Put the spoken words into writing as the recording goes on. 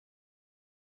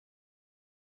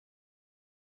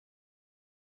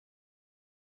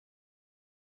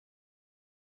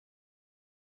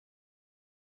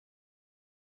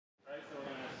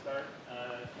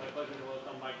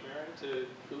to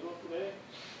Google today.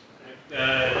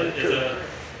 Is a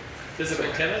physical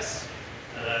chemist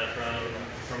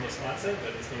from Wisconsin,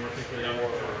 but he's been working for Yahoo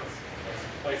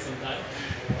for quite some time.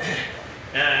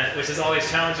 Which is always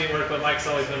challenging work, but Mike's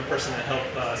always been a person to help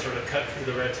sort of cut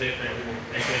through the red tape and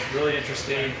get really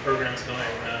interesting programs going,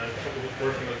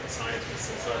 working with the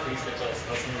scientists. And so please tell us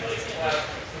how some of those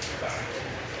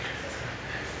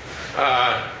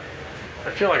I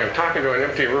feel like I'm talking to an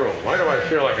empty room. Why do I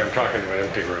feel like I'm talking to an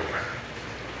empty room?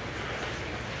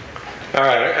 All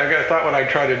right, I thought what I'd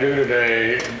try to do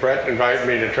today, Brett invited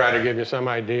me to try to give you some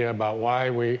idea about why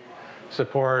we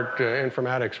support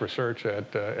informatics research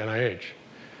at NIH.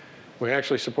 We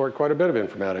actually support quite a bit of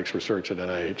informatics research at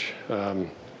NIH.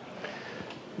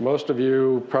 Most of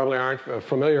you probably aren't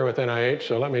familiar with NIH,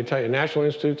 so let me tell you, National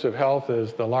Institutes of Health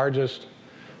is the largest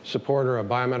supporter of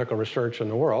biomedical research in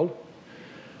the world.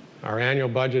 Our annual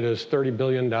budget is $30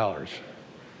 billion.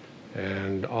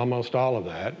 And almost all of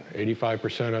that,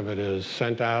 85% of it, is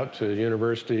sent out to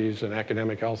universities and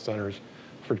academic health centers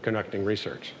for conducting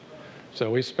research.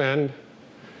 So we spend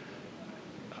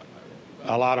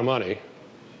a lot of money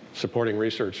supporting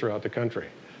research throughout the country.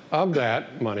 Of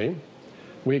that money,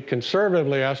 we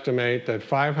conservatively estimate that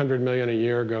 $500 million a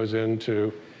year goes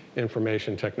into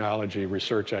information technology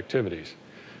research activities.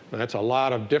 Now, that's a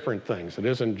lot of different things. It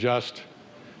isn't just,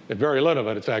 very little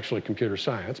of it, it's actually computer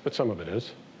science, but some of it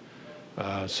is.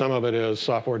 Some of it is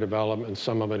software development,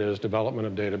 some of it is development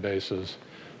of databases,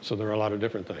 so there are a lot of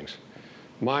different things.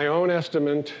 My own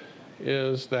estimate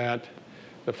is that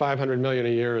the $500 million a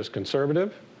year is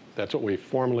conservative. That's what we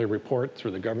formally report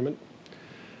through the government.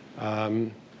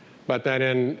 But that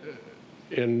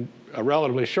in a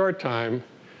relatively short time,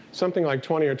 something like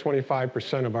 20 or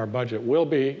 25% of our budget will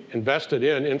be invested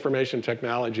in information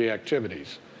technology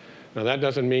activities. Now, that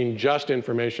doesn't mean just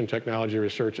information technology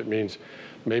research. It means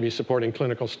maybe supporting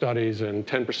clinical studies, and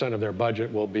 10% of their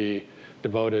budget will be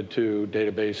devoted to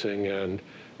databasing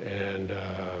and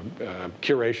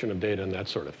curation of data and that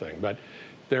sort of thing. But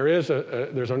there's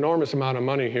an enormous amount of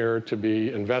money here to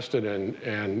be invested in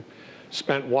and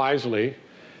spent wisely.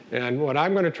 And what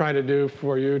I'm going to try to do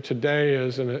for you today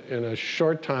is, in a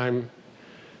short time,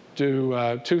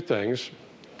 do two things.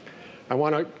 I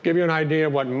want to give you an idea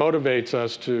of what motivates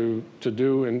us to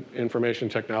do information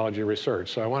technology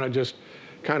research. So I want to just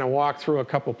kind of walk through a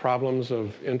couple problems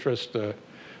of interest that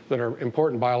are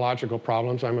important biological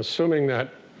problems. I'm assuming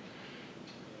that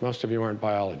most of you aren't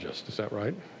biologists. Is that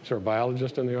right? Is there a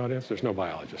biologist in the audience? There's no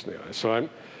biologist in the audience. So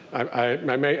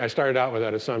I started out with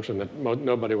that assumption that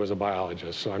nobody was a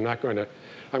biologist. So I'm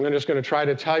just going to try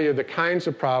to tell you the kinds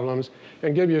of problems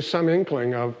and give you some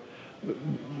inkling of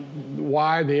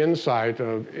why the insight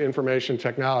of information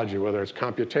technology, whether it's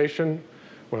computation,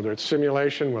 whether it's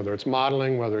simulation, whether it's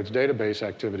modeling, whether it's database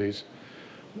activities,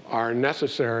 are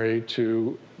necessary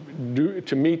to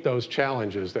meet those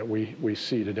challenges that we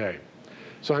see today.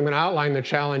 So I'm going to outline the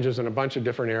challenges in a bunch of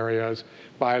different areas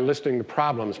by listing the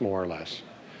problems more or less.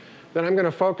 Then I'm going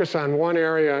to focus on one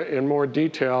area in more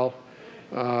detail,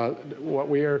 what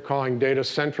we are calling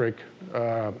data-centric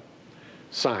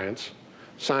science.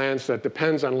 Science that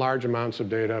depends on large amounts of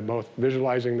data, both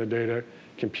visualizing the data,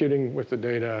 computing with the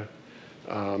data,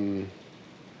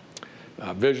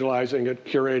 visualizing it,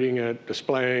 curating it,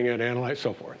 displaying it, analyzing,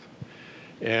 so forth.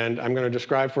 And I'm going to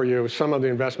describe for you some of the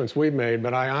investments we've made,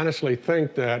 but I honestly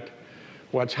think that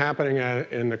what's happening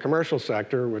in the commercial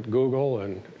sector with Google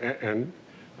and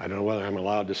I don't know whether I'm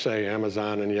allowed to say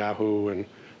Amazon and Yahoo and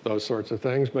those sorts of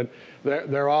things, but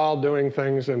they're all doing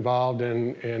things involved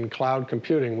in cloud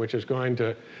computing, which is going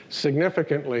to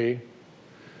significantly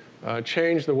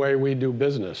change the way we do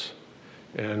business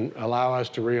and allow us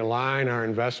to realign our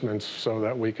investments so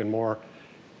that we can more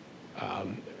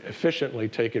efficiently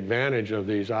take advantage of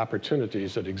these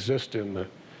opportunities that exist in the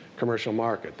commercial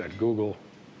market that Google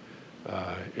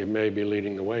it may be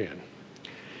leading the way in.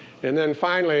 And then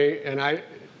finally, and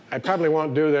I probably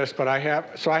won't do this, but I have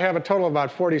a total of about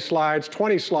 40 slides.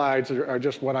 20 slides are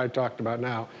just what I talked about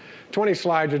now. 20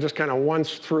 slides are just kind of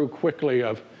once through quickly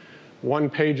of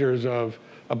one-pagers of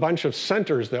a bunch of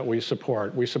centers that we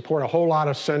support. We support a whole lot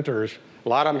of centers, a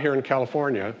lot of them here in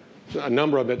California, a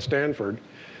number of at Stanford,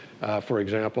 for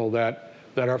example, that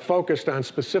are focused on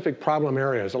specific problem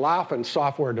areas, often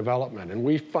software development. And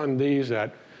we fund these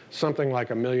at something like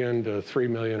 $1 million to $3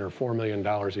 million or $4 million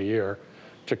a year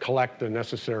to collect the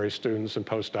necessary students and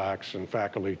postdocs and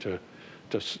faculty to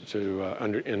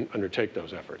undertake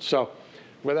those efforts. So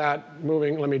with that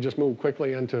moving, let me just move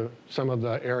quickly into some of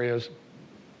the areas.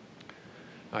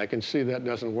 I can see that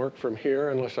doesn't work from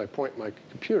here unless I point my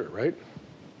computer, right?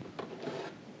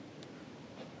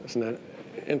 Isn't that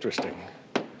interesting?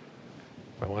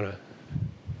 I want to,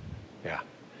 yeah.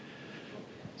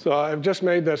 So I've just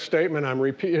made this statement, I'm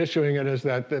issuing it, is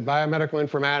that the biomedical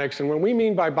informatics, and when we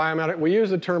mean by biomedical, we use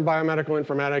the term biomedical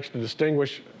informatics to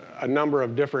distinguish a number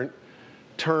of different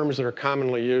terms that are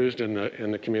commonly used in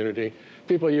the community.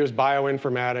 People use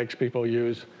bioinformatics, people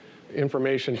use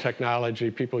information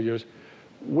technology,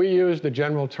 we use the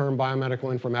general term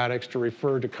biomedical informatics to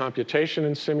refer to computation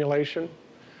and simulation,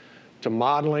 to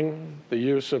modeling, the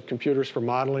use of computers for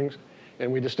modeling.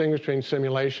 And we distinguish between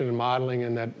simulation and modeling,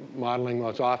 and that modeling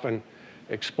was often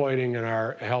exploiting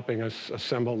and helping us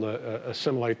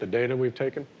assimilate the data we've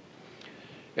taken.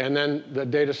 And then the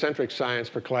data-centric science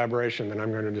for collaboration that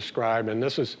I'm going to describe. And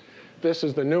this is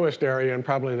the newest area and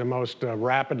probably the most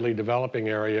rapidly developing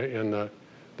area in the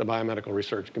biomedical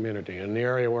research community, and the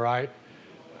area where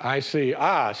I see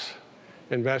us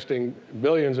investing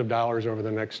billions of dollars over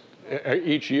the next,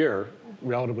 each year,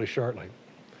 relatively shortly.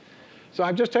 So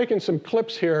I've just taken some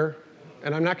clips here,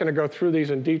 and I'm not going to go through these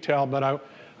in detail, but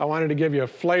I wanted to give you a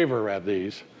flavor of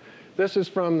these. This is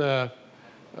from the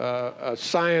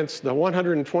Science, the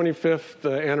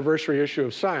 125th anniversary issue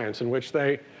of Science, in which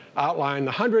they outline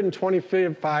the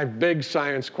 125 big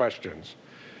science questions.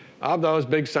 Of those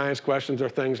big science questions are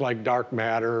things like dark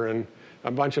matter and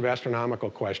a bunch of astronomical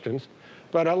questions.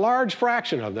 But a large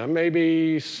fraction of them,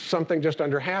 maybe something just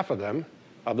under half of them,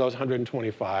 of those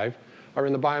 125, are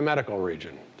in the biomedical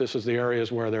region. This is the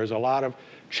areas where there's a lot of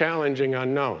challenging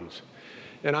unknowns.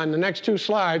 And on the next two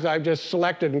slides, I've just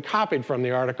selected and copied from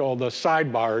the article the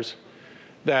sidebars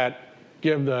that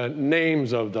give the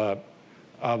names of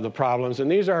the problems. And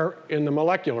these are in the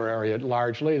molecular area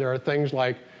largely. There are things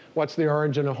like, what's the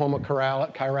origin of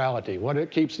homochirality? What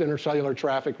keeps intercellular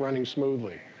traffic running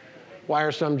smoothly? Why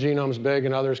are some genomes big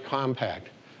and others compact?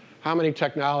 How many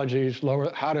technologies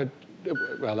lower,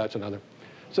 well, that's another.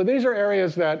 So these are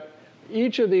areas that,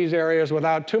 each of these areas,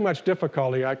 without too much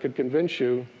difficulty, I could convince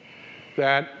you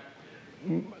that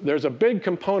there's a big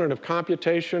component of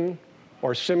computation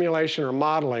or simulation or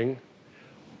modeling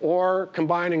or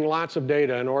combining lots of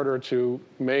data in order to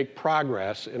make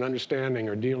progress in understanding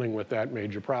or dealing with that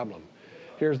major problem.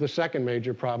 Here's the second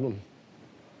major problem.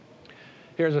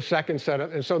 Here's a second set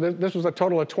of, and so this was a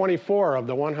total of 24 of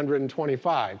the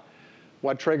 125.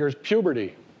 What triggers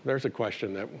puberty? There's a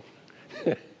question that,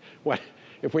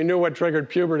 if we knew what triggered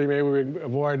puberty, maybe we'd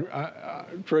avoid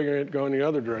triggering it going the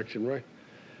other direction, right?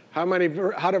 How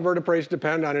do vertebrates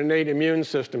depend on innate immune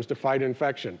systems to fight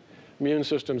infection? Immune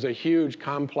system's a huge,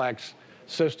 complex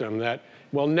system that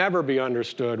will never be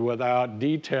understood without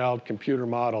detailed computer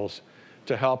models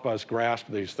to help us grasp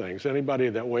these things. Anybody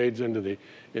that wades into the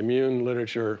immune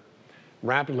literature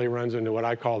rapidly runs into what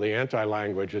I call the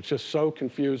anti-language. It's just so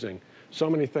confusing. So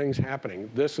many things happening.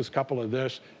 This is a couple of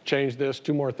this, change this,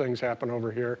 two more things happen over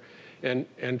here. And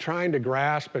trying to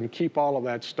grasp and keep all of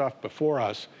that stuff before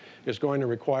us is going to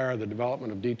require the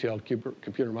development of detailed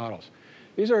computer models.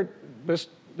 This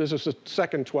is the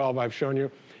second 12 I've shown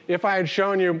you. If I had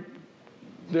shown you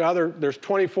the other, there's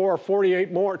 24 or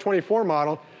 48 more, 24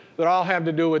 model that all have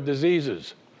to do with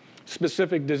diseases,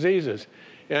 specific diseases.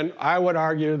 And I would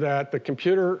argue that the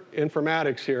computer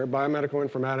informatics here, biomedical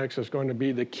informatics, is going to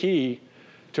be the key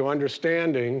to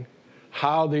understanding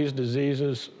how these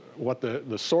diseases, what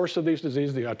the source of these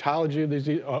diseases, the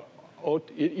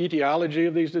etiology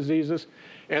of these diseases,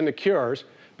 and the cures,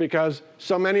 because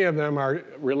so many of them are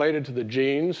related to the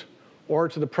genes or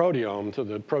to the proteome, to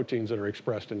the proteins that are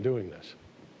expressed in doing this.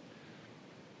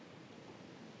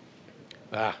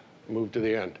 Move to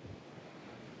the end.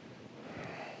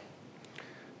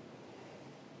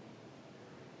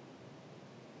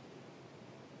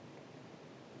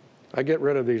 I get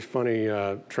rid of these funny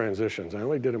transitions. I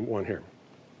only did one here.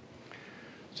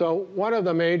 So one of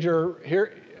the major,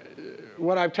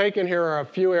 what I've taken here are a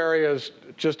few areas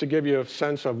just to give you a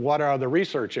sense of what are the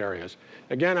research areas.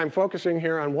 Again, I'm focusing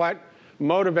here on what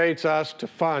motivates us to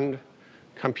fund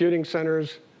computing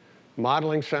centers,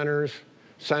 modeling centers,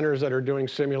 centers that are doing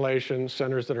simulations,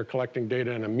 centers that are collecting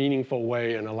data in a meaningful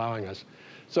way and allowing us.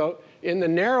 So in the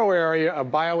narrow area of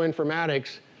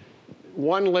bioinformatics,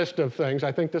 one list of things,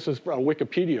 I think this is a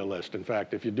Wikipedia list, in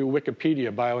fact. If you do Wikipedia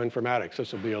bioinformatics,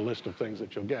 this will be a list of things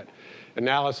that you'll get.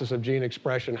 Analysis of gene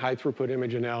expression, high throughput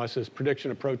image analysis, prediction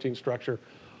of protein structure.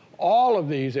 All of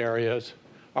these areas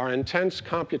are intense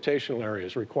computational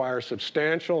areas, require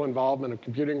substantial involvement of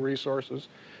computing resources,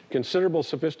 considerable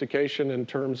sophistication in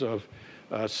terms of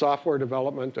software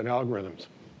development and algorithms.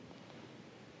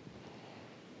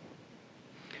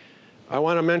 I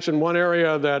want to mention one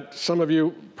area that some of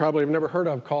you probably have never heard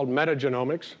of called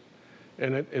metagenomics.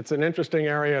 And it's an interesting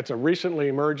area. It's a recently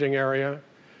emerging area.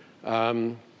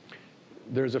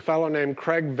 there's a fellow named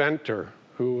Craig Venter,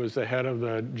 who was the head of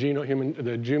the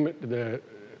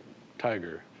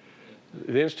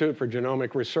Institute for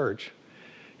Genomic Research.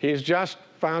 He's just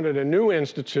founded a new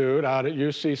institute out at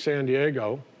UC San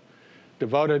Diego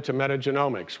devoted to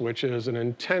metagenomics, which is an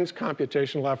intense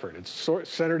computational effort. It's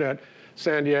centered at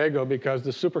San Diego because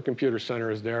the supercomputer center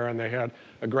is there, and they had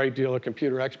a great deal of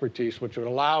computer expertise, which would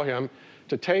allow him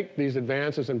to take these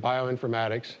advances in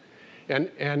bioinformatics.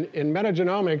 And in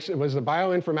metagenomics, it was the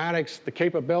bioinformatics, the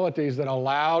capabilities that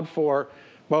allowed for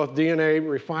both DNA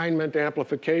refinement,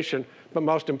 amplification, but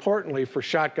most importantly, for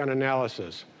shotgun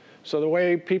analysis. So the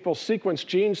way people sequence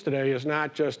genes today is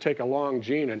not just take a long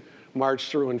gene and march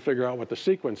through and figure out what the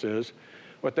sequence is.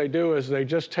 What they do is they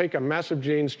just take a mess of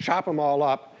genes, chop them all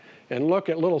up, and look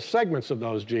at little segments of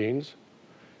those genes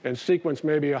and sequence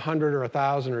maybe 100 or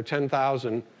 1,000 or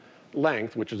 10,000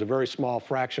 length, which is a very small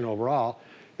fraction overall.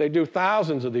 They do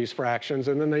thousands of these fractions,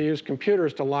 and then they use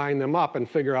computers to line them up and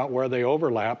figure out where they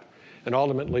overlap and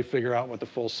ultimately figure out what the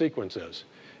full sequence is.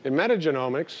 In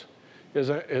metagenomics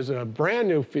is a brand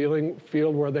new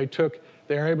field where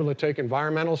they're able to take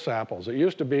environmental samples. It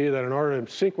used to be that in order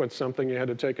to sequence something, you had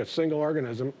to take a single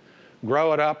organism,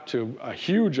 grow it up to a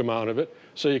huge amount of it,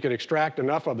 so you could extract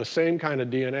enough of the same kind of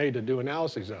DNA to do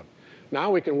analyses of.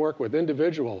 Now we can work with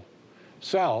individual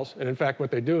cells, and in fact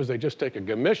what they do is they just take a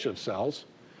gamish of cells,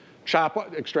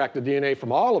 extract the DNA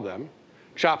from all of them,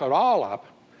 chop it all up,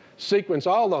 sequence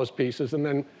all those pieces, and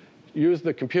then use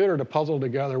the computer to puzzle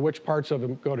together which parts of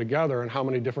them go together and how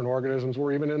many different organisms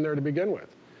were even in there to begin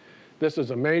with. This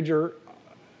is a major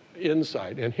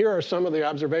insight. And here are some of the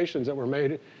observations that were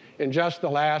made in just the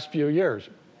last few years.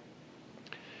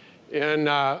 In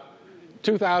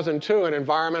 2002, an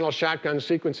environmental shotgun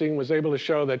sequencing was able to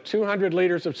show that 200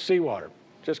 liters of seawater,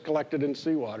 just collected in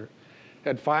seawater,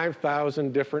 had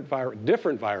 5,000 different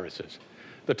viruses.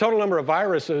 The total number of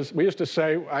viruses, we used to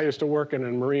say, I used to work in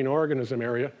a marine organism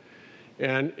area,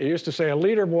 and it used to say a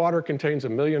liter of water contains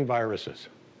 1 million viruses.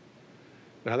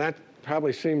 Now that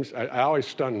probably seems, I always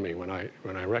stun me when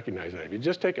I recognize that. If you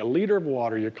just take a liter of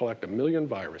water, you collect 1 million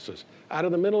viruses out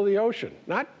of the middle of the ocean,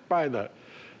 not by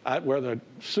where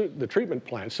the treatment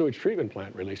plant, sewage treatment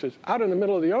plant releases, out in the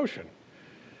middle of the ocean.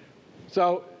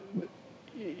 So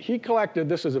he collected,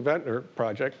 this is a Ventnor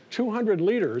project, 200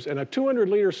 liters, and a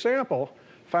 200-liter sample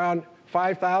found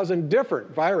 5,000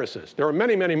 different viruses. There were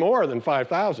many, many more than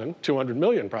 5,000, 200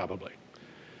 million probably,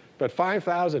 but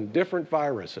 5,000 different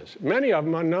viruses, many of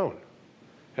them unknown,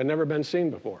 had never been seen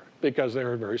before because they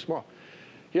were very small.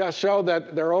 He showed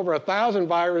that there are over 1,000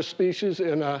 virus species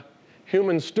in a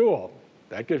human stool.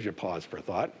 That gives you pause for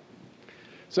thought.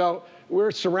 So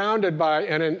we're surrounded by,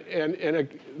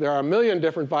 there are 1 million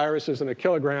different viruses in a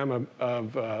kilogram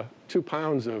of 2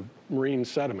 pounds of marine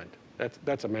sediment.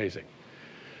 That's amazing.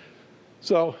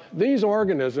 So these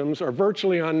organisms are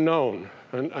virtually unknown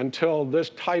until this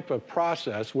type of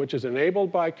process, which is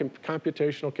enabled by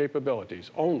computational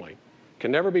capabilities only,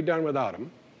 can never be done without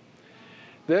them.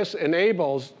 This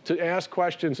enables to ask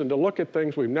questions and to look at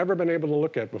things we've never been able to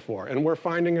look at before, and we're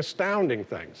finding astounding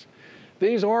things.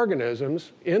 These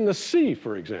organisms in the sea,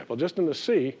 for example, just in the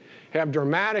sea, have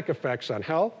dramatic effects on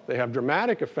health. They have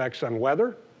dramatic effects on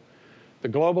weather. The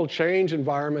global change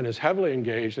environment is heavily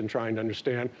engaged in trying to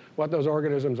understand what those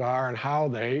organisms are and how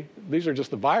these are just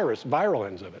the viral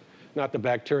ends of it, not the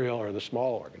bacterial or the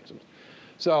small organisms.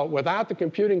 So without the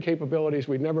computing capabilities,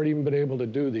 we'd never even been able to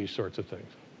do these sorts of things.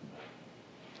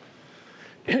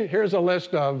 Here's a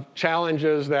list of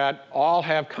challenges that all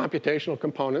have computational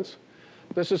components.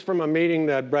 This is from a meeting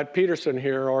that Brett Peterson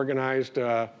here organized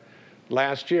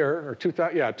last year, or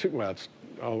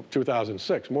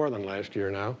 2006, more than last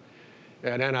year now,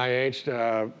 at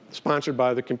NIH, sponsored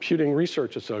by the Computing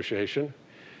Research Association,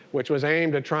 which was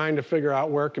aimed at trying to figure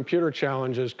out where computer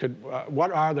challenges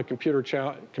what are the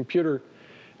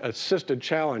computer-assisted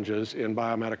challenges in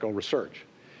biomedical research.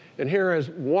 And here is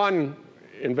one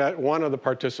of the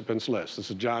participants' list.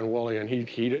 This is John Woolley, and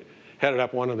he headed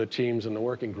up one of the teams in the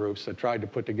working groups that tried to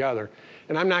put together.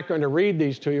 And I'm not going to read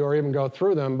these to you or even go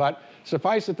through them, but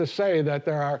suffice it to say that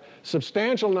there are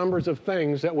substantial numbers of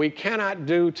things that we cannot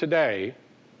do today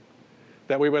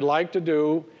that we would like to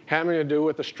do, having to do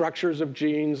with the structures of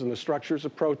genes and the structures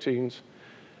of proteins,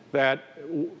 that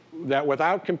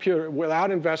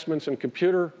without investments in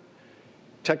computer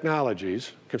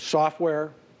technologies,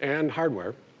 software and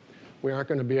hardware, we aren't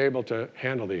going to be able to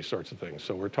handle these sorts of things.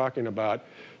 So we're talking about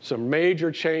some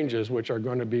major changes which are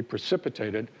going to be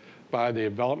precipitated by the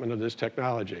development of this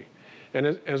technology.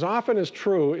 And as often is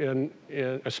true,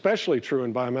 especially true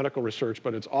in biomedical research,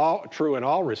 but it's all true in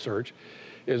all research,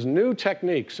 is new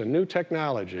techniques and new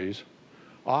technologies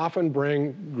often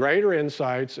bring greater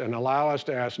insights and allow us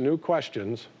to ask new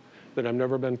questions that have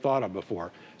never been thought of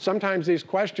before. Sometimes these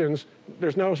questions,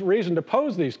 there's no reason to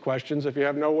pose these questions if you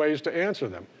have no ways to answer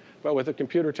them. But with the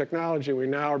computer technology, we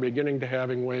now are beginning to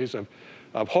having ways of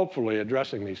hopefully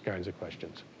addressing these kinds of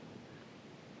questions.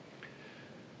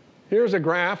 Here's a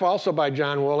graph, also by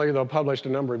John Woolley, though published a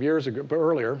number of years ago,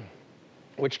 earlier,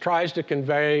 which tries to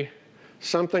convey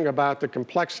something about the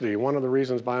complexity. One of the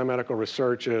reasons biomedical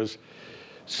research is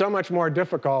so much more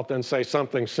difficult than, say,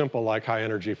 something simple like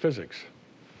high-energy physics.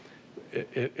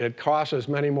 It crosses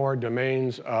many more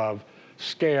domains of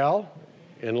scale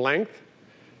in length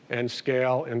and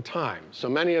scale in time. So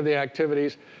many of the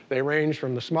activities, they range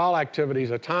from the small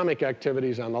activities, atomic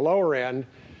activities on the lower end,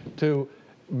 to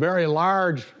very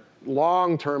large,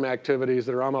 long-term activities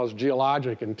that are almost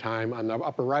geologic in time on the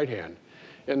upper right hand.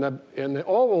 In the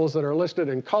ovals that are listed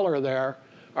in color there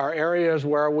are areas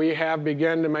where we have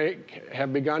begun to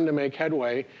make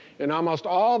headway, and almost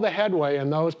all the headway in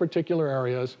those particular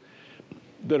areas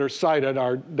that are cited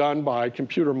are done by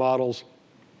computer models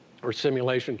or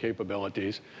simulation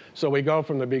capabilities. So we go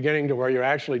from the beginning to where you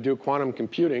actually do quantum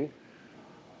computing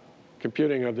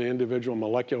of the individual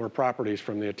molecular properties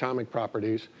from the atomic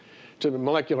properties, to the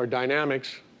molecular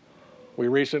dynamics. We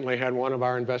recently had one of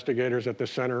our investigators at the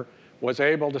center was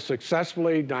able to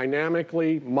successfully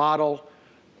dynamically model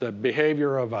the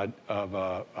behavior of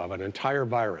an entire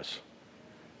virus.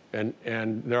 And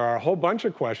there are a whole bunch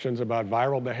of questions about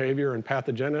viral behavior and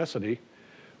pathogenicity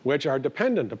which are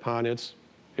dependent upon its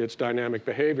dynamic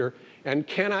behavior and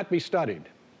cannot be studied.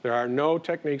 There are no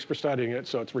techniques for studying it,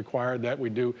 so it's required that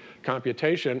we do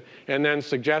computation and then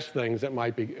suggest things that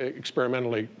might be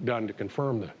experimentally done to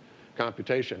confirm the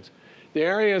computations. The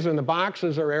areas in the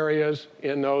boxes are areas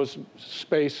in those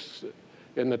space,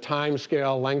 in the time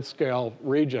scale, length scale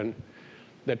region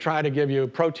that try to give you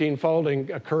protein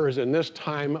folding occurs in this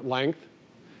time length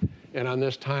and on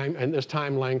this time, and this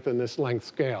time length and this length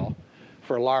scale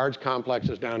for large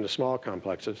complexes down to small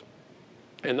complexes.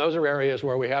 And those are areas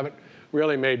where we haven't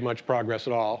really made much progress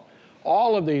at all.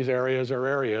 All of these areas are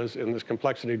areas in this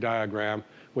complexity diagram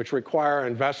which require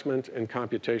investment in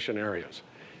computation areas.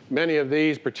 Many of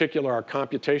these particular are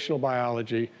computational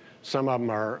biology. Some of them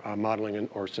are modeling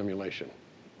or simulation.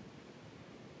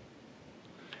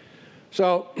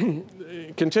 So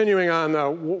continuing on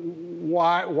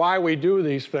why we do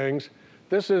these things,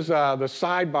 this is the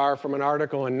sidebar from an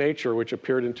article in Nature which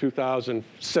appeared in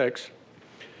 2006,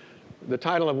 the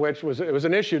title of which was, it was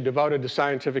an issue devoted to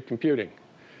scientific computing.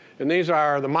 And these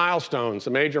are the milestones,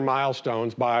 the major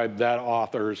milestones by that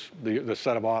authors, the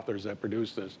set of authors that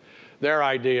produced this. Their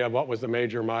idea of what was the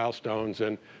major milestones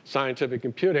in scientific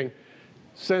computing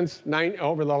since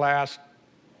over the last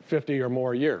 50 or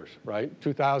more years, right?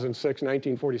 2006,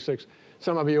 1946.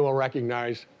 Some of you will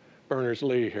recognize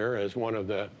Berners-Lee here as one of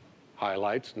the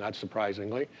highlights, not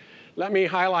surprisingly. Let me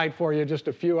highlight for you just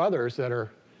a few others that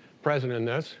are present in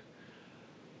this.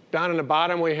 Down in the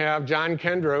bottom we have John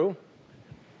Kendrew.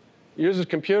 Uses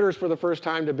computers for the first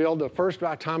time to build the first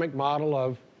atomic model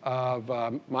of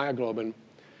myoglobin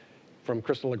from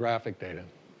crystallographic data.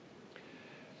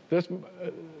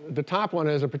 The top one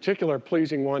is a particular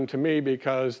pleasing one to me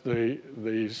because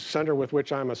the center with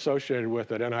which I'm associated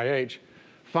with at NIH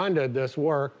funded this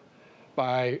work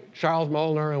by Charles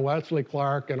Molnar and Wesley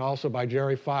Clark and also by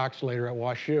Jerry Fox later at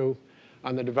WashU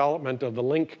on the development of the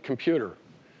Link computer.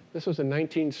 This was in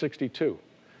 1962.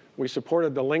 We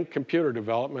supported the Link computer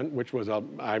development, which was,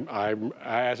 I,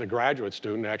 as a graduate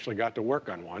student, actually got to work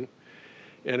on one.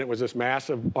 And it was this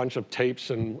massive bunch of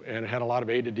tapes and it had a lot of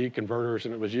A to D converters,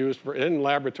 and it was used in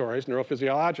laboratories,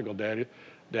 neurophysiological data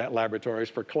laboratories,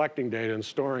 for collecting data and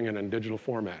storing it in digital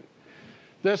format.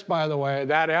 This, by the way,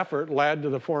 that effort led to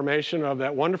the formation of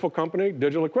that wonderful company,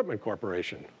 Digital Equipment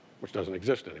Corporation, which doesn't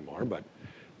exist anymore, but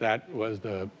that was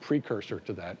the precursor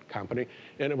to that company.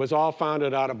 And it was all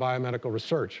founded out of biomedical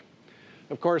research.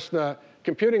 Of course, the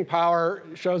computing power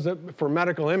shows that for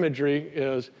medical imagery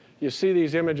is, you see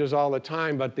these images all the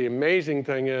time, but the amazing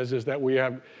thing is that we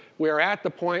are at the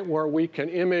point where we can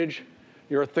image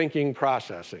your thinking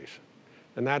processes.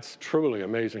 And that's truly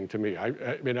amazing to me.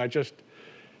 I mean,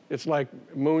 it's like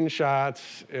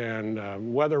moonshots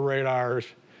and weather radars.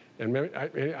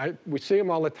 And we see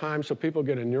them all the time, so people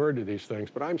get inured to these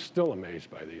things, but I'm still amazed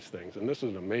by these things. And this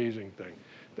is an amazing thing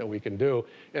that we can do.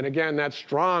 And again, that's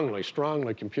strongly,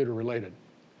 strongly computer related.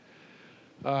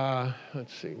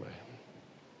 Let's see.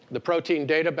 The Protein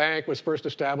Data Bank was first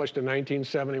established in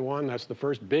 1971. That's the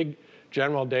first big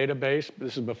general database.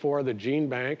 This is before the Gene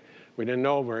Bank. We didn't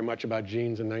know very much about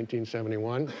genes in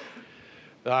 1971.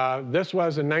 This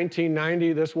was in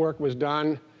 1990. This work was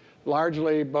done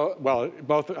largely,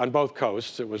 both on both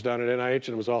coasts. It was done at NIH, and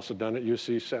it was also done at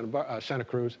UC Santa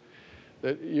Cruz,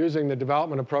 using the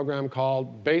development of a program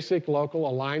called Basic Local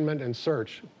Alignment and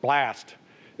Search, BLAST.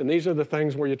 And these are the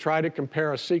things where you try to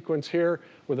compare a sequence here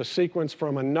with a sequence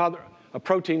from a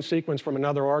protein sequence from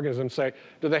another organism, and say,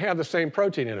 do they have the same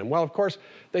protein in them? Well, of course,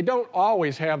 they don't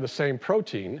always have the same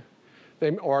protein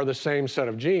or the same set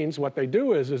of genes. What they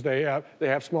do is they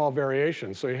have small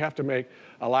variations. So you have to make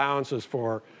allowances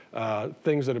for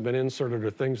things that have been inserted or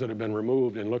things that have been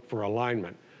removed and look for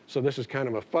alignment. So this is kind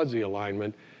of a fuzzy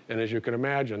alignment. And as you can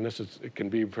imagine, it can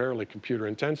be fairly computer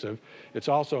intensive. It's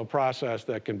also a process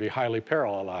that can be highly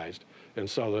parallelized. And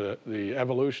so the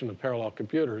evolution of parallel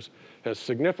computers has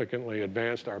significantly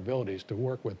advanced our abilities to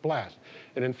work with BLAST.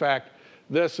 And in fact,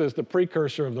 this is the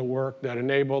precursor of the work that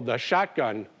enabled the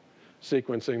shotgun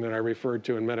sequencing that I referred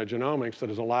to in metagenomics that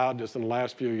has allowed us in the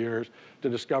last few years to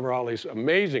discover all these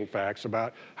amazing facts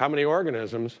about how many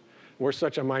organisms. We're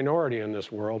such a minority in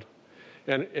this world.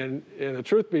 And the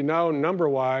truth be known,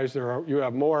 number-wise, you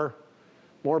have more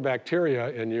bacteria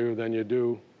in you than you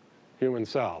do human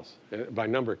cells by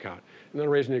number count. Another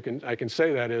reason I can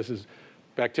say that is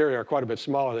bacteria are quite a bit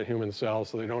smaller than human cells,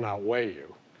 so they don't outweigh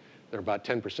you. They're about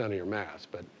 10% of your mass,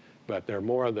 but they're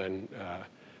more than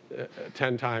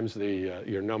 10 times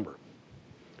your number.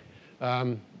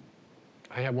 I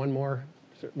have one more.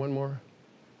 Is there one more?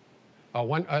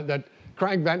 Oh, that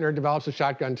Craig Ventnor develops a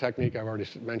shotgun technique. I've already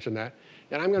mentioned that.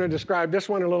 And I'm going to describe this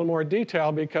one in a little more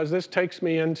detail because this takes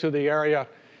me into the area.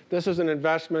 This is an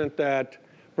investment that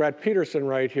Brett Peterson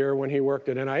right here, when he worked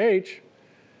at NIH,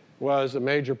 was a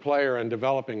major player in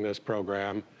developing this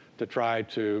program to try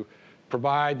to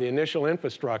provide the initial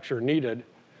infrastructure needed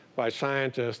by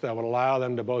scientists that would allow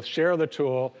them to both share the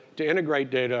tool, to integrate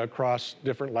data across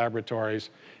different laboratories,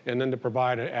 and then to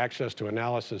provide access to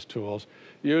analysis tools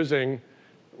using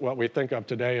what we think of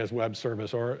today as web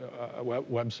services.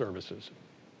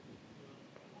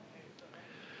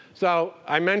 So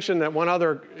I mentioned that one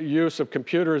other use of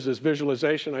computers is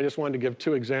visualization. I just wanted to give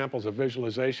two examples of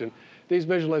visualization. This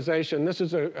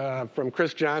is from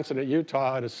Chris Johnson at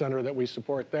Utah at a center that we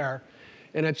support there.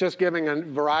 And it's just giving a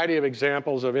variety of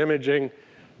examples of imaging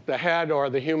the head or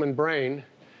the human brain.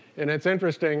 And it's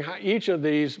interesting how each of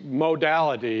these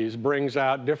modalities brings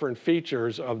out different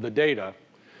features of the data.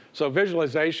 So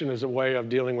visualization is a way of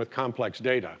dealing with complex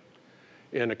data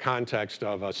in a context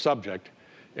of a subject.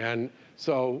 And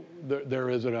so there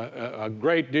is a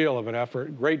great deal of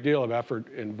effort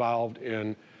involved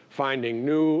in finding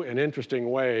new and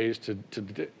interesting ways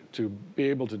to be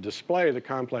able to display the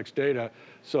complex data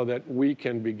so that we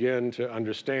can begin to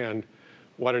understand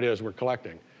what it is we're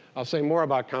collecting. I'll say more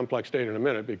about complex data in a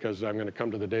minute because I'm going to come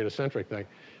to the data-centric thing.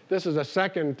 This is a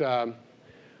second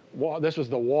wall. This is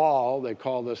the wall. They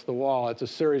call this the wall. It's a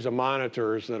series of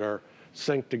monitors that are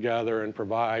synced together and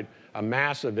provide a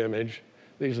massive image.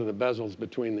 These are the bezels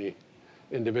between the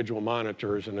individual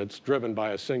monitors, and it's driven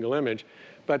by a single image.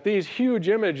 But these huge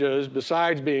images,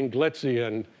 besides being glitzy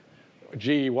and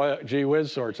gee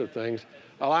whiz sorts of things,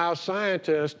 allow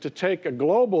scientists to take a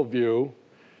global view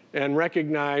and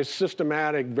recognize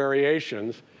systematic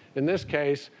variations. In this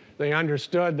case, they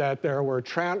understood that there were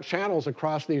channels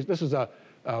across these. This is a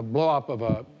blow-up of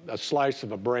a slice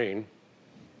of a brain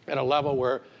at a level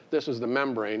where this is the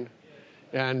membrane.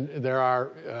 And there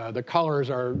are, the colors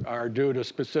are due to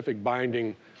specific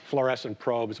binding fluorescent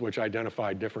probes which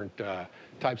identify different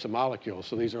types of molecules.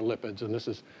 So these are lipids, and this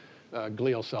is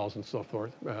glial cells and so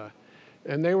forth.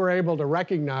 And they were able to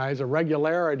recognize a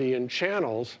regularity in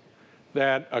channels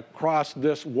that across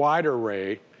this wide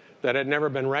array that had never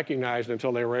been recognized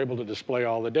until they were able to display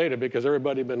all the data, because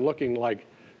everybody had been looking like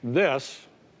this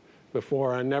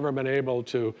before and never been able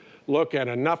to look at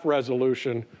enough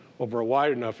resolution over a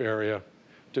wide enough area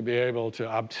to be able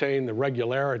to obtain the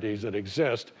regularities that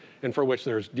exist and for which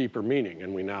there's deeper meaning,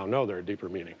 and we now know there's deeper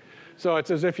meaning. So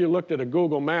it's as if you looked at a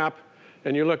Google map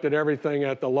and you looked at everything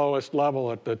at the lowest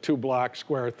level at the 2-block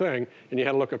square thing, and you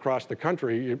had to look across the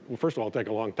country. First of all, it'll take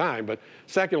a long time, but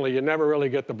secondly, you never really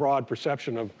get the broad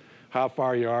perception of how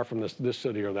far you are from this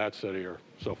city or that city or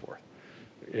so forth.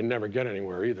 You never get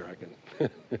anywhere either,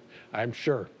 I'm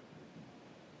sure.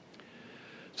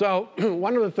 So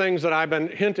one of the things that I've been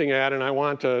hinting at, and I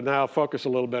want to now focus a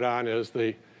little bit on, is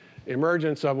the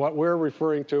emergence of what we're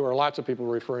referring to, or lots of people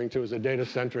are referring to, as a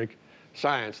data-centric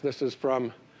science. This is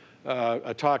from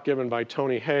a talk given by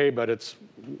Tony Hay, but it's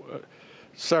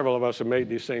several of us have made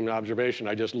the same observation.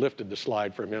 I just lifted the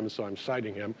slide from him, so I'm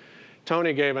citing him.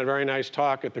 Tony gave a very nice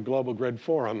talk at the Global Grid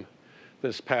Forum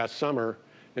this past summer,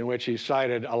 in which he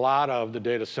cited a lot of the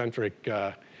data-centric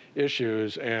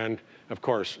issues. And of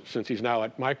course, since he's now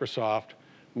at Microsoft,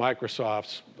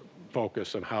 Microsoft's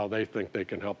focus on how they think they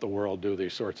can help the world do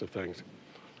these sorts of things.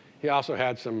 He also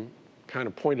had some kind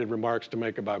of pointed remarks to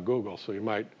make about Google, so you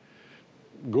might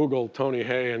Google Tony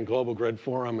Hay and Global Grid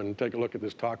Forum and take a look at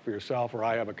this talk for yourself, or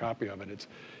I have a copy of it.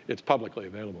 It's publicly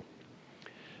available.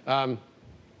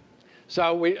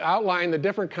 So we outlined the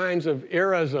different kinds of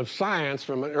eras of science,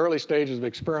 from the early stages of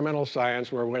experimental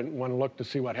science, where one looked to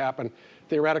see what happened,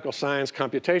 theoretical science,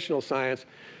 computational science,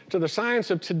 to the science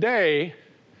of today,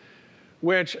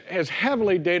 which is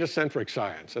heavily data-centric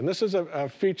science. And this is a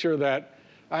feature that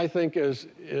I think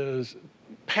is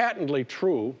patently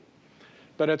true.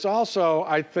 But it's also,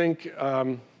 I think,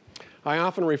 I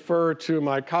often refer to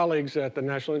my colleagues at the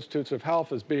National Institutes of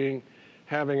Health as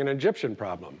having an Egyptian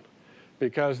problem,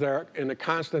 because they're in a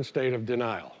constant state of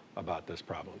denial about this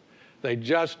problem. They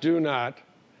just do not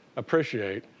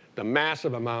appreciate the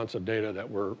massive amounts of data that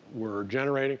we're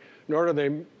generating, nor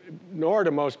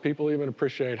do most people even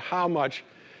appreciate how much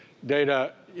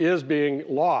data is being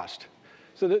lost.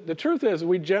 So the truth is,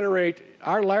 we generate,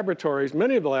 our laboratories,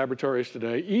 many of the laboratories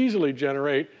today, easily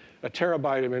generate a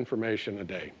terabyte of information a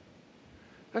day.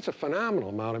 That's a phenomenal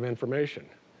amount of information.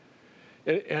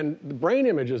 And the brain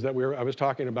images that I was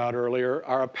talking about earlier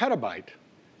are a petabyte.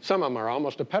 Some of them are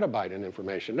almost a petabyte in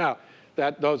information. Now,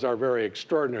 those are very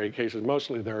extraordinary cases.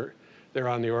 Mostly they're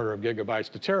on the order of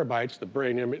gigabytes to terabytes.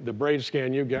 The brain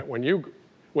scan you get when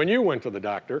you went to the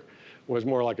doctor was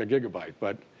more like a gigabyte.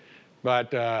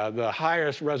 But the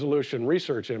highest resolution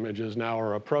research images now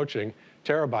are approaching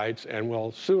terabytes and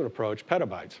will soon approach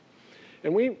petabytes.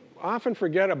 And we often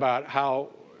forget about how,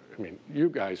 I mean, you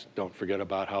guys don't forget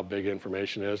about how big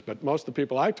information is, but most of the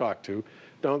people I talk to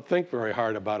don't think very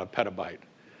hard about a petabyte.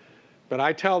 But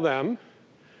I tell them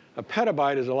a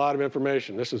petabyte is a lot of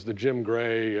information. This is the Jim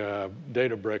Gray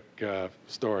Databrick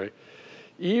story.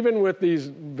 Even with these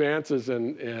advances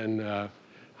in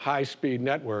high-speed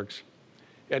networks,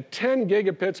 at 10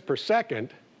 gigabits per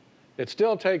second, it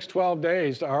still takes 12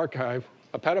 days to archive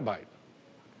a petabyte.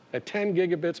 At 10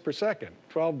 gigabits per second,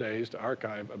 12 days to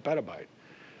archive a petabyte.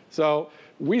 So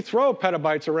we throw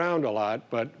petabytes around a lot,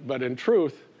 but in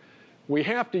truth, we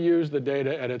have to use the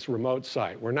data at its remote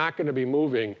site. We're not going to be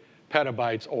moving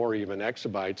petabytes or even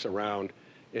exabytes around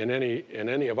in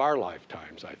any of our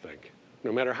lifetimes, I think,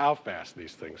 no matter how fast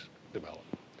these things develop.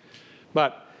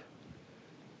 But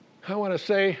I want to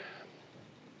say,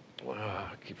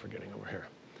 I keep forgetting over here.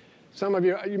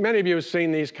 Many of you have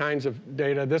seen these kinds of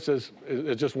data. This is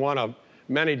just one of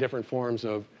many different forms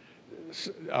of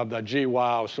the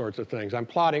GWOW sorts of things. I'm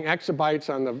plotting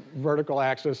exabytes on the vertical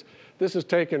axis. This is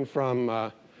taken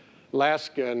from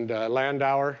Lesk and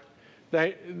Landauer.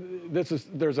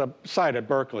 There's a site at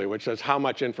Berkeley which says how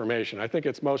much information. I think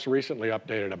it's most recently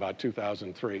updated about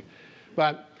 2003.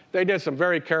 But they did some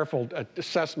very careful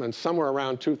assessments somewhere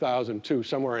around 2002,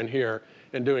 somewhere in here,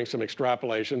 and doing some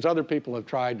extrapolations. Other people have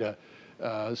tried to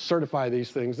certify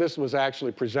these things. This was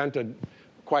actually presented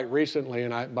quite recently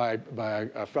by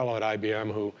a fellow at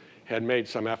IBM who had made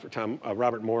some effort,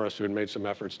 Robert Morris, who had made some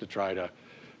efforts to try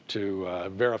to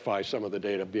verify some of the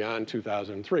data beyond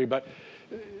 2003. But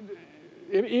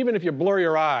even if you blur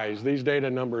your eyes, these data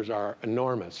numbers are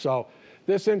enormous. So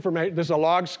this is a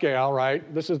log scale,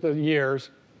 right? This is the years.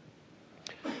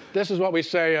 This is what we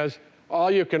say is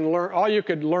all you could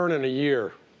learn in a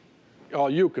year. All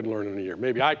you could learn in a year.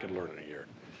 Maybe I could learn in a year.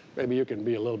 Maybe you can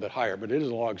be a little bit higher, but it is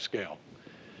a log scale.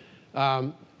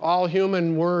 All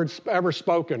human words ever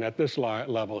spoken at this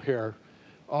level here,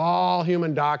 all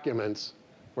human documents,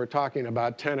 we're talking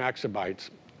about 10 exabytes.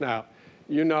 Now,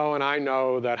 you know and I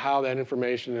know that how that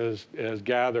information is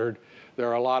gathered, there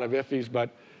are a lot of ifs, but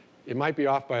it might be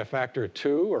off by a factor of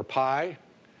 2 or pi,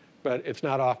 but it's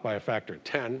not off by a factor of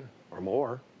 10 or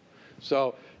more.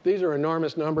 So these are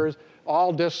enormous numbers,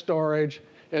 all disk storage,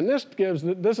 and this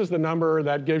is the number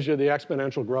that gives you the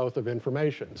exponential growth of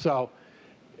information. So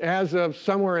as of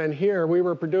somewhere in here, we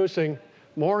were producing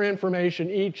more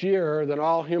information each year than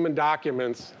all human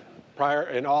documents prior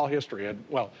in all history. And,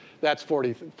 well, that's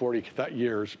 40,000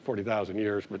 years,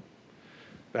 but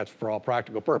that's for all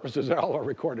practical purposes all our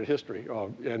recorded history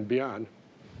and beyond.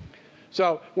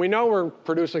 So we know we're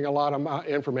producing a lot of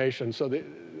information, so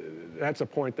that's a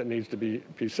point that needs to be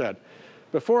said.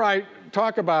 Before I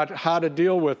talk about how to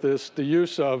deal with this, the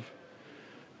use of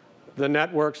the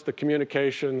networks, the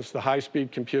communications, the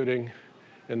high-speed computing,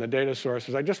 and the data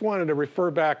sources, I just wanted to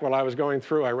refer back while I was going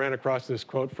through. I ran across this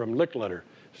quote from Licklider.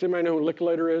 Does anybody know who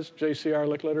Licklider is? J.C.R.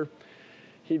 Licklider?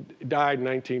 He died in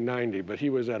 1990, but he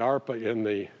was at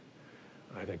ARPA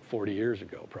I think 40 years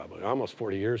ago, probably, almost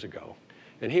 40 years ago.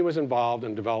 and he was involved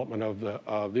in development of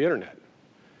the internet.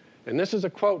 And this is a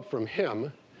quote from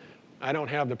him. I don't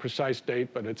have the precise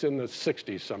date, but it's in the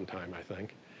 60s sometime, I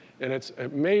think. And it's an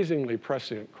amazingly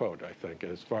prescient quote, I think,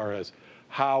 as far as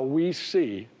how we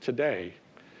see today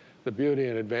the beauty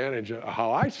and advantage,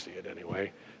 how I see it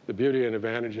anyway, the beauty and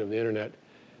advantage of the internet.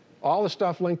 All the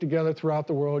stuff linked together throughout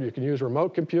the world. You can use a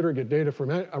remote computer, get data from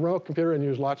a remote computer, and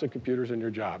use lots of computers in your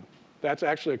job. That's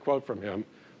actually a quote from him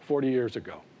 40 years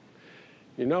ago.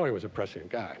 You know he was a prescient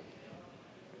guy.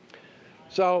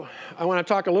 So I want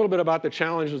to talk a little bit about the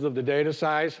challenges of the data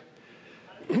size.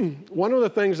 One of the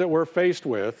things that we're faced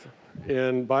with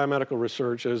in biomedical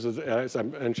research is, as I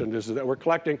mentioned, is that we're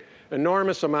collecting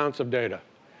enormous amounts of data.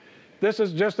 This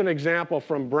is just an example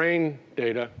from brain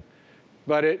data,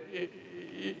 but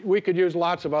we could use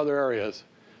lots of other areas.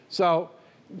 So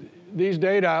these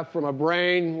data from a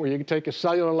brain, where you can take a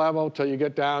cellular level till you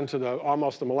get down to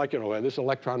almost the molecular level. This is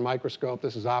electron microscope,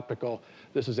 this is optical,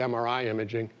 this is MRI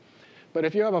imaging. But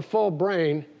if you have a full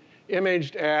brain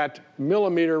imaged at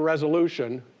millimeter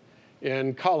resolution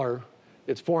in color,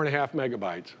 it's 4.5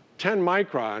 megabytes. 10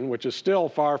 micron, which is still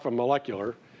far from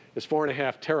molecular, is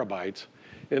 4.5 terabytes.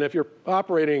 And if you're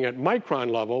operating at micron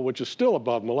level, which is still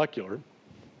above molecular,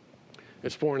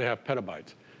 it's 4.5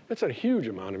 petabytes. That's a huge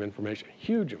amount of information,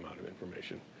 huge amount of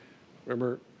information.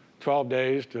 Remember 12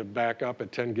 days to back up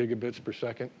at 10 gigabits per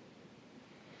second?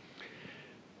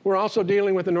 We're also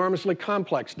dealing with enormously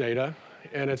complex data,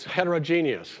 and it's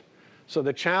heterogeneous. So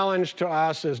the challenge to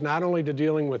us is not only to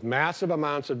dealing with massive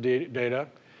amounts of data,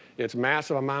 it's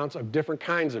massive amounts of different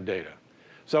kinds of data.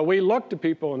 So we look to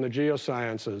people in the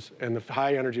geosciences and the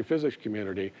high energy physics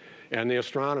community and the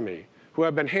astronomy who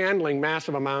have been handling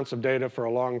massive amounts of data for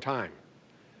a long time.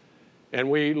 And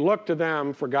we look to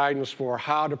them for guidance for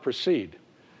how to proceed.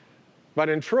 But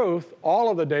in truth,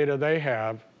 all of the data they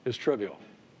have is trivial.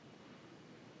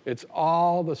 It's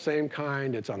all the same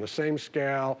kind, it's on the same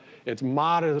scale, it's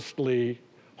modestly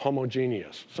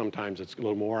homogeneous. Sometimes it's a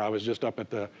little more. I was just up at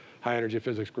the high energy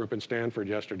physics group in Stanford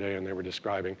yesterday, and they were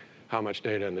describing how much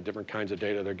data and the different kinds of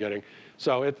data they're getting.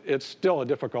 So it's still a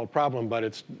difficult problem, but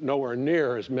it's nowhere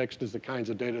near as mixed as the kinds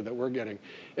of data that we're getting.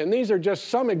 And these are just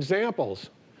some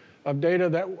examples of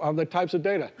data of the types of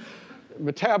data.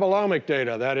 Metabolomic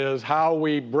data, that is how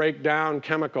we break down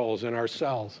chemicals in our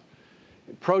cells.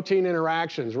 Protein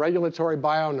interactions, regulatory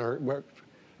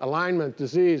alignment,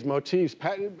 disease, motifs,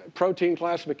 protein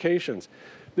classifications.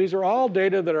 These are all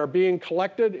data that are being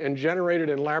collected and generated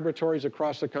in laboratories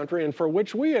across the country, and for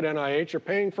which we at NIH are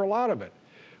paying for a lot of it.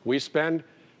 We spend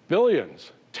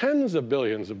billions, tens of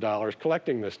billions of dollars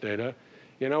collecting this data.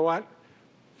 You know what?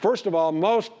 First of all,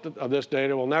 most of this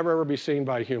data will never ever be seen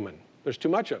by a human. There's too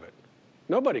much of it.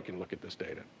 Nobody can look at this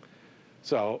data.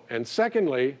 So, and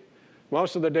secondly,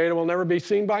 most of the data will never be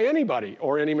seen by anybody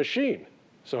or any machine.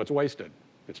 So it's wasted.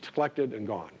 It's collected and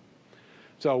gone.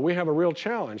 So we have a real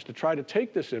challenge to try to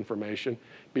take this information,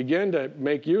 begin to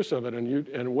make use of it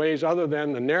in ways other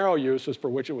than the narrow uses for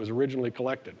which it was originally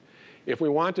collected. If we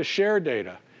want to share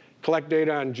data, collect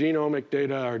data on genomic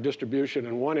data or distribution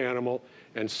in one animal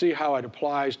and see how it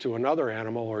applies to another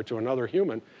animal or to another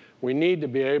human, we need to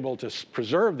be able to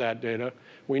preserve that data.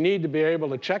 We need to be able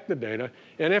to check the data.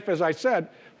 And if, as I said,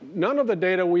 none of the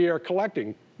data we are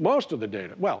collecting, most of the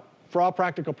data, well, for all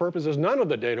practical purposes, none of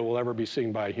the data will ever be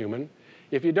seen by a human.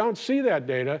 If you don't see that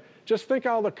data, just think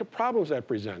all the problems that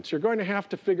presents. You're going to have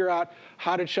to figure out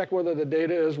how to check whether the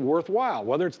data is worthwhile,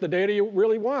 whether it's the data you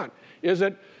really want. Is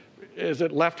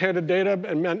it left-handed data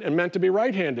and meant to be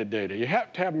right-handed data? You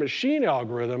have to have machine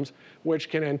algorithms which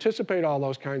can anticipate all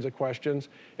those kinds of questions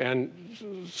and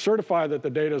certify that the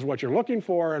data is what you're looking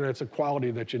for and it's a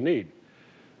quality that you need.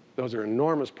 Those are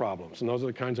enormous problems, and those are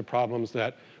the kinds of problems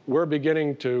that we're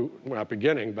beginning to, well, not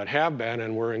beginning, but have been,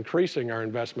 and we're increasing our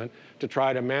investment to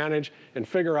try to manage and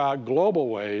figure out global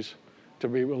ways to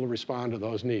be able to respond to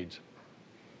those needs.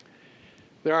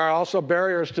 There are also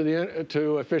barriers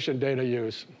to efficient data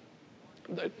use.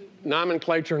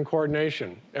 Nomenclature and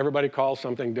coordination. Everybody calls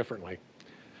something differently.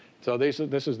 So this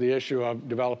is the issue of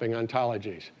developing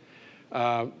ontologies.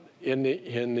 In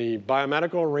the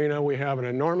biomedical arena, we have an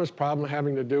enormous problem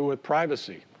having to do with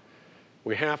privacy.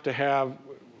 We have to have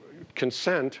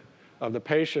consent of the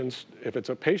patients, if it's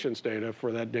a patient's data,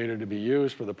 for that data to be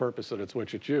used for the purpose that it's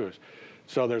which it's used.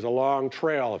 So there's a long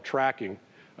trail of tracking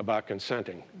about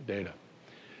consenting data.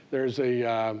 There's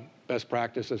a best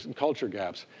practices and culture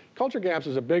gaps. Culture gaps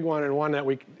is a big one and one that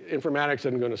informatics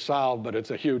isn't going to solve, but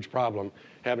it's a huge problem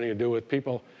having to do with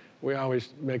people. We always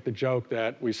make the joke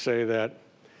that we say that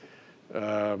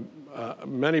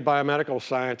many biomedical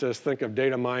scientists think of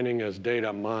data mining as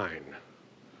data mine.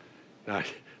 Now,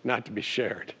 not to be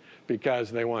shared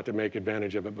because they want to make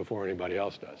advantage of it before anybody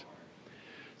else does.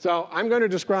 So I'm going to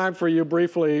describe for you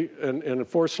briefly in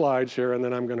 4 slides here, and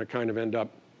then I'm going to kind of end up.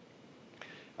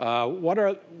 What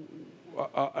are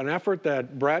an effort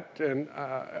that Brett and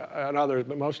others,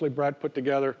 but mostly Brett, put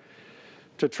together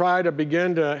to try to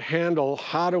begin to handle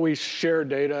how do we share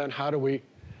data and how do we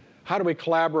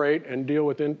collaborate and deal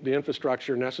with the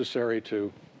infrastructure necessary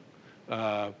to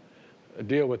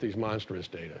deal with these monstrous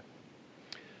data.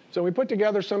 So we put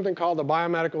together something called the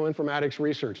Biomedical Informatics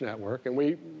Research Network, and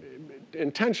we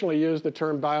intentionally use the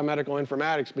term biomedical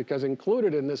informatics because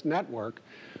included in this network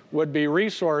would be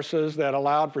resources that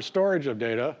allowed for storage of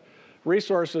data,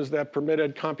 resources that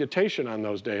permitted computation on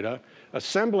those data,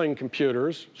 assembling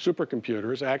computers,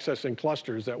 supercomputers, accessing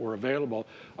clusters that were available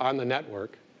on the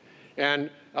network, and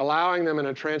allowing them in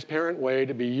a transparent way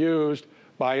to be used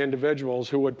by individuals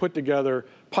who would put together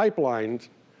pipelines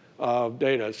of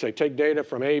data. Say, take data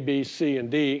from A, B, C, and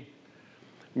D,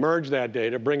 merge that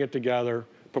data, bring it together,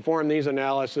 perform these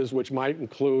analyses, which might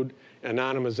include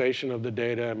anonymization of the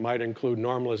data, might include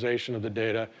normalization of the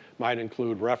data, might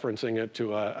include referencing it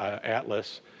to an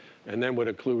atlas, and then would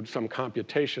include some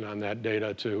computation on that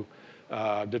data to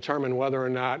determine whether or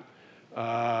not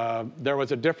there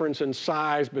was a difference in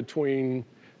size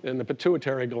in the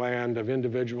pituitary gland of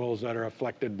individuals that are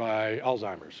afflicted by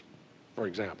Alzheimer's, for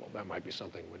example. That might be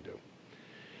something we'd do.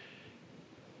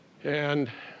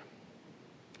 And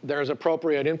there's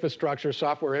appropriate infrastructure,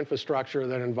 software infrastructure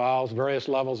that involves various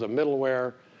levels of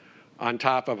middleware on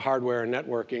top of hardware and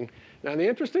networking. Now, the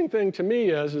interesting thing to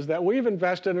me is that we've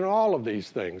invested in all of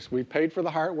these things. We've paid for the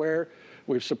hardware.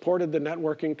 We've supported the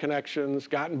networking connections,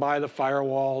 gotten by the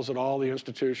firewalls at all the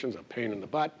institutions, a pain in the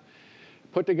butt,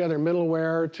 put together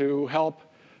middleware to help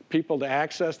people to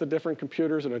access the different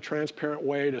computers in a transparent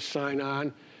way to sign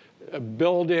on,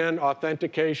 build in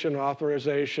authentication,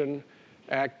 authorization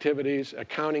activities,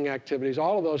 accounting activities,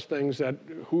 all of those things that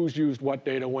who's used what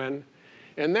data when.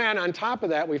 And then on top of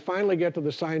that, we finally get to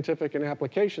the scientific and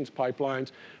applications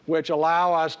pipelines, which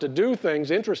allow us to do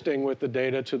things interesting with the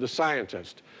data to the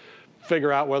scientist.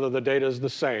 Figure out whether the data is the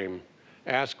same.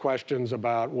 Ask questions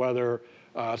about whether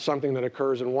something that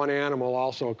occurs in one animal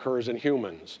also occurs in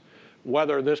humans.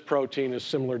 Whether this protein is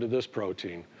similar to this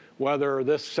protein. Whether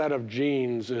this set of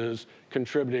genes is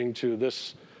contributing to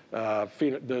this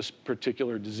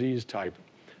particular disease type.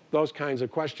 Those kinds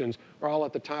of questions are all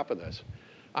at the top of this.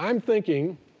 I'm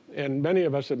thinking, and many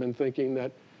of us have been thinking,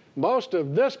 that most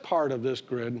of this part of this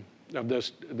grid, of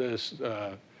this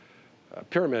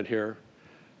pyramid here,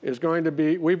 is going to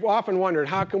be, we've often wondered,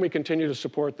 how can we continue to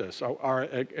support this?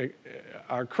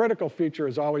 Our critical feature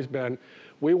has always been,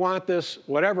 we want this,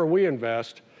 whatever we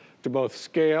invest, to both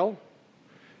scale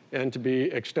and to be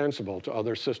extensible to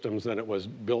other systems that it was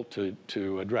built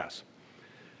to address.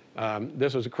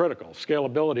 This is critical.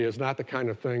 Scalability is not the kind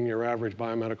of thing your average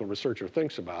biomedical researcher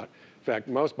thinks about. In fact,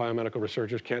 most biomedical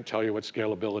researchers can't tell you what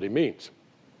scalability means.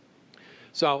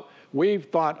 So we've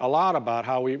thought a lot about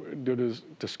how we do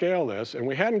to scale this, and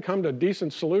we hadn't come to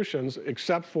decent solutions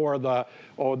except for the,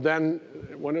 then,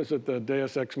 when is it, the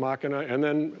Deus Ex Machina, and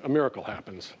then a miracle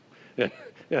happens.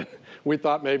 And we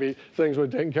thought maybe things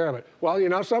would take care of it. Well, you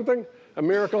know something? A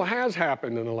miracle has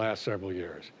happened in the last several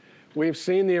years. We've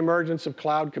seen the emergence of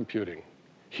cloud computing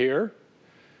here.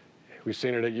 We've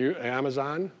seen it at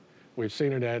Amazon. We've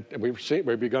seen it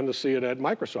we've begun to see it at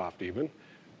Microsoft even.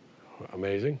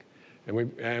 Amazing.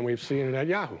 And we've seen it at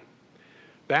Yahoo.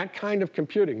 That kind of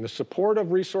computing, the support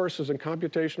of resources and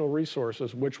computational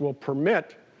resources, which will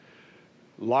permit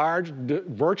large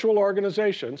virtual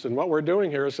organizations, and what we're doing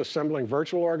here is assembling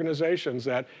virtual organizations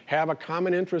that have a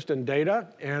common interest in data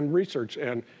and research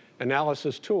and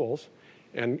analysis tools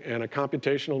and a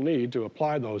computational need to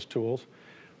apply those tools.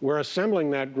 We're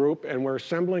assembling that group, and we're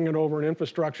assembling it over an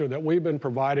infrastructure that we've been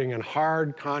providing in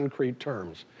hard, concrete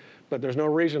terms. But there's no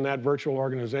reason that virtual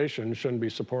organization shouldn't be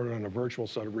supported on a virtual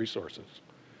set of resources.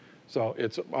 So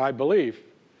it's my belief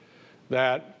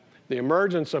that the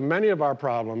emergence of many of our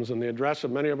problems and the address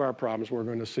of many of our problems, we're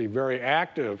going to see very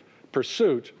active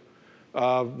pursuit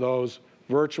of those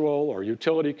virtual or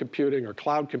utility computing or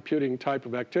cloud computing type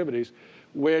of activities.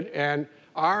 And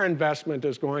our investment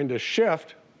is going to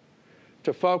shift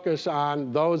to focus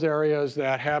on those areas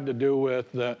that have to do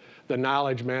with the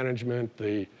knowledge management,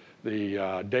 the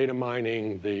data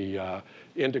mining, the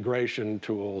integration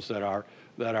tools that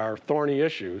are thorny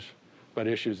issues, but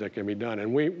issues that can be done.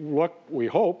 And we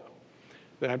hope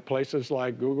that places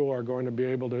like Google are going to be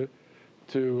able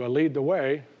to lead the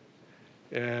way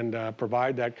and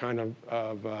provide that kind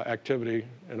of activity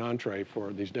and entree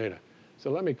for these data.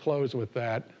 So let me close with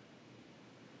that.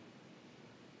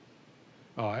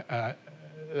 Let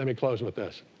me close with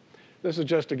this. This is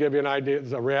just to give you an idea.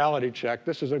 It's a reality check.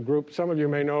 This is a group, some of you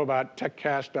may know about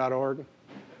techcast.org.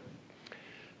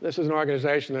 This is an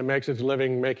organization that makes its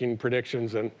living making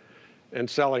predictions and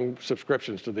selling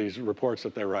subscriptions to these reports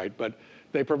that they write. But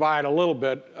they provide a little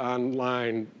bit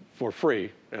online for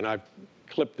free, and I've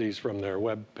clipped these from their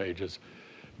web pages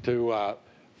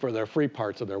for their free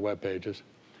parts of their web pages.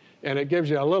 And it gives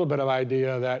you a little bit of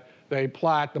idea that they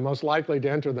plot the most likely to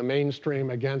enter the mainstream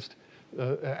against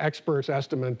the experts'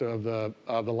 estimate of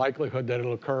the likelihood that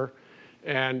it'll occur.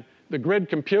 And the grid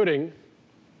computing,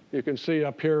 you can see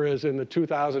up here, is in the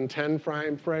 2010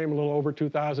 frame, a little over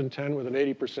 2010 with an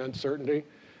 80% certainty.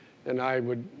 And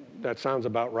that sounds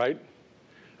about right.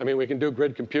 I mean, we can do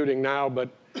grid computing now, but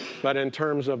in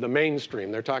terms of the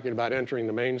mainstream, they're talking about entering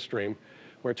the mainstream.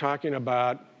 We're talking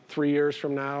about 3 years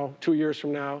from now, 2 years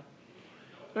from now.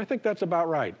 And I think that's about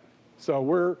right. So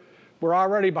we're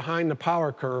already behind the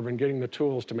power curve in getting the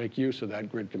tools to make use of that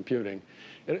grid computing.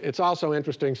 It's also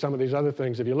interesting, some of these other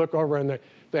things. If you look over, and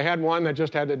they had one that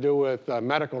just had to do with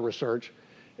medical research,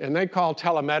 and they call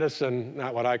telemedicine,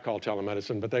 not what I call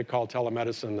telemedicine, but they call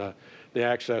telemedicine the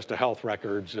access to health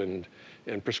records and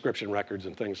prescription records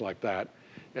and things like that.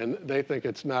 And they think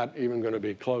it's not even going to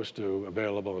be close to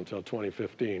available until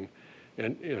 2015.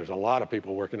 And there's a lot of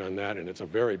people working on that, and it's a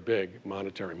very big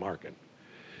monetary market.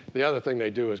 The other thing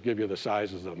they do is give you the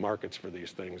sizes of markets for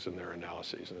these things in their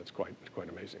analyses, and it's quite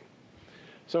amazing.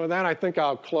 So with that, I think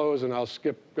I'll close, and I'll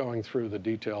skip going through the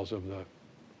details of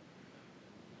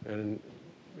and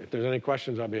if there's any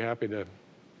questions, I'll be happy to.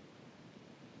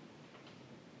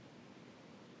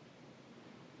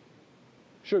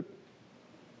 Shoot.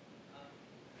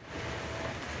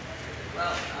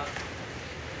 Well,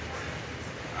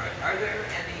 are there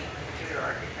any computer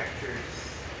architectures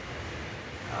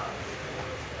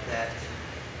that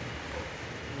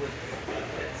would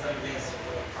fit some of these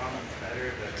problems better,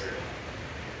 that are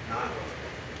not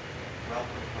well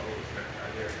proposed?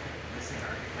 Are there missing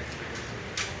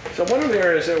architectures? So one of the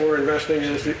areas that we're investing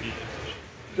in is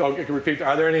repeat.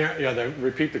 Are there any? Yeah.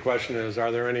 Repeat the question is: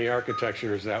 are there any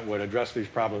architectures that would address these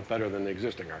problems better than the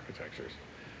existing architectures?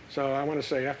 So I want to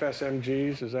say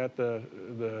FSMGs. Is that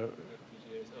the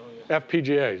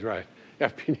FPGAs? Right.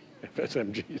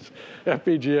 FSMGs.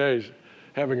 FPGAs.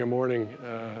 Having a morning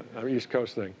East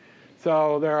Coast thing.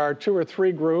 So there are 2 or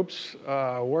 3 groups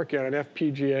working on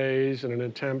FPGAs in an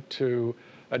attempt to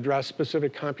address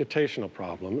specific computational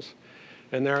problems.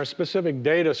 And there are specific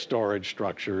data storage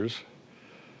structures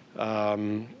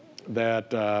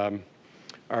that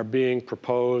are being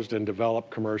proposed and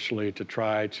developed commercially to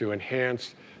try to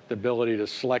enhance the ability to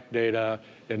select data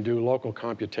and do local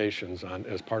computations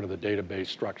as part of the database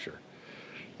structure.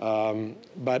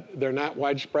 But they're not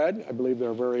widespread. I believe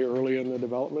they're very early in the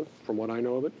development, from what I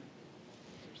know of it.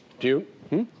 Do you?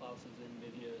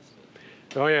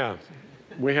 Oh, yeah.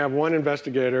 We have one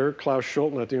investigator, Klaus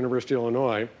Schulten at the University of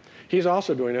Illinois. He's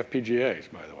also doing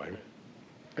FPGAs, by the way,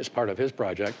 as part of his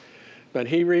project. But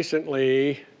he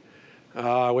recently,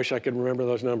 I wish I could remember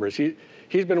those numbers.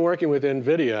 He's been working with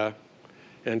NVIDIA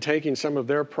and taking some of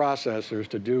their processors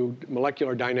to do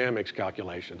molecular dynamics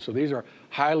calculations. So these are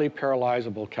highly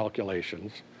parallelizable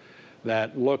calculations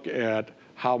that look at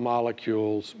how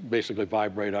molecules basically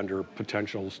vibrate under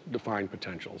potentials, defined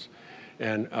potentials.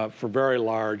 And for very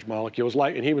large molecules,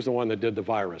 and he was the one that did the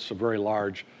virus, so very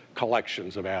large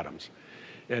collections of atoms.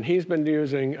 And he's been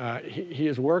using, he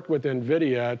has worked with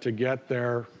NVIDIA to get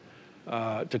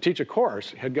to teach a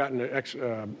course, had gotten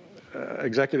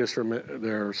executives from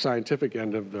their scientific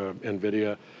end of the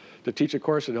NVIDIA to teach a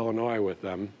course at Illinois with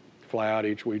them, fly out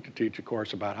each week to teach a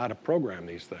course about how to program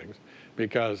these things,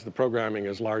 because the programming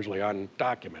is largely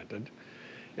undocumented.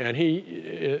 And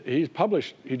he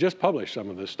just published some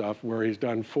of this stuff where he's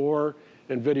done 4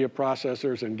 NVIDIA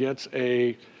processors and gets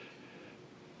a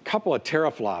couple of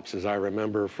teraflops, as I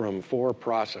remember, from 4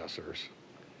 processors,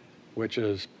 which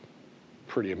is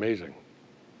pretty amazing.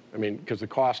 I mean, because the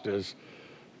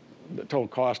total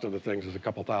cost of the things is a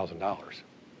couple $1,000s.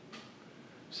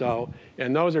 So,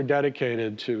 and those are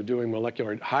dedicated to doing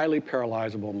highly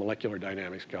parallelizable molecular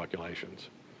dynamics calculations.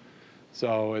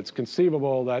 So it's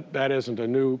conceivable that that isn't a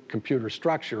new computer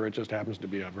structure, it just happens to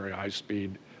be a very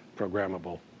high-speed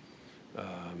programmable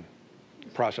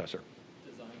processor.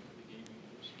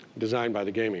 Designed by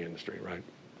the gaming industry, right.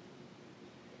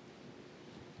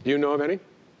 Do you know of any?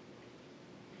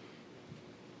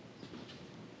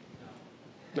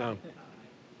 No.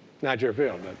 Not your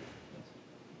field, but.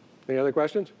 Any other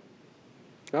questions?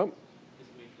 No? Do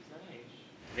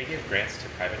they give grants to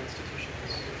private institutions?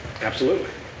 Absolutely.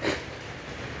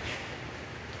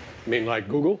 You mean like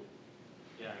Google?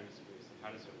 Yeah, I'm just curious. How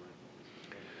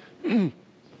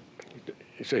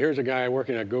So here's a guy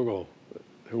working at Google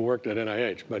who worked at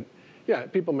NIH. But yeah,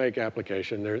 people make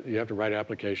applications. You have to write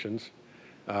applications.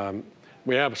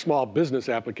 We have small business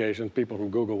applications. People from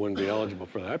Google wouldn't be eligible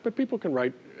for that. But people can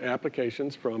write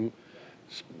applications from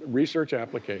research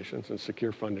applications and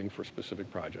secure funding for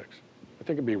specific projects. I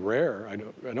think it'd be rare.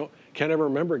 Can't ever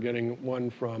remember getting one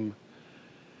from.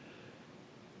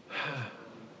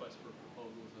 Request for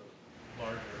proposals of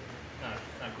larger,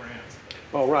 not grants.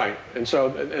 Oh, right. And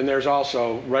so, and there's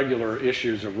also regular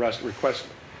issues of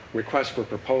requests for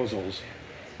proposals,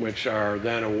 which are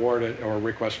then awarded, or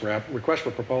requests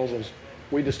for proposals.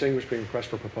 We distinguish between requests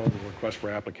for proposals and requests for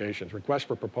applications. Requests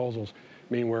for proposals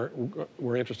mean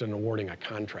we're interested in awarding a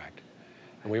contract.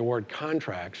 And we award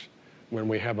contracts when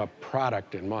we have a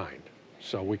product in mind.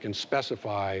 So we can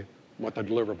specify what the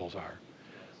deliverables are.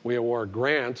 We award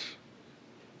grants,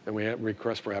 and we have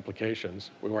requests for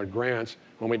applications. We award grants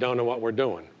when we don't know what we're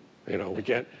doing. You know,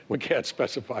 we can't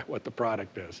specify what the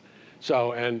product is.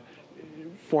 So, and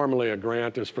formally a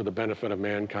grant is for the benefit of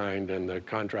mankind and the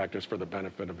contract is for the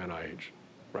benefit of NIH.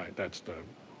 Right, that's the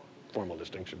formal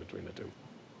distinction between the two.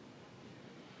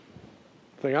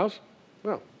 Anything else?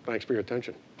 Well, thanks for your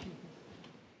attention.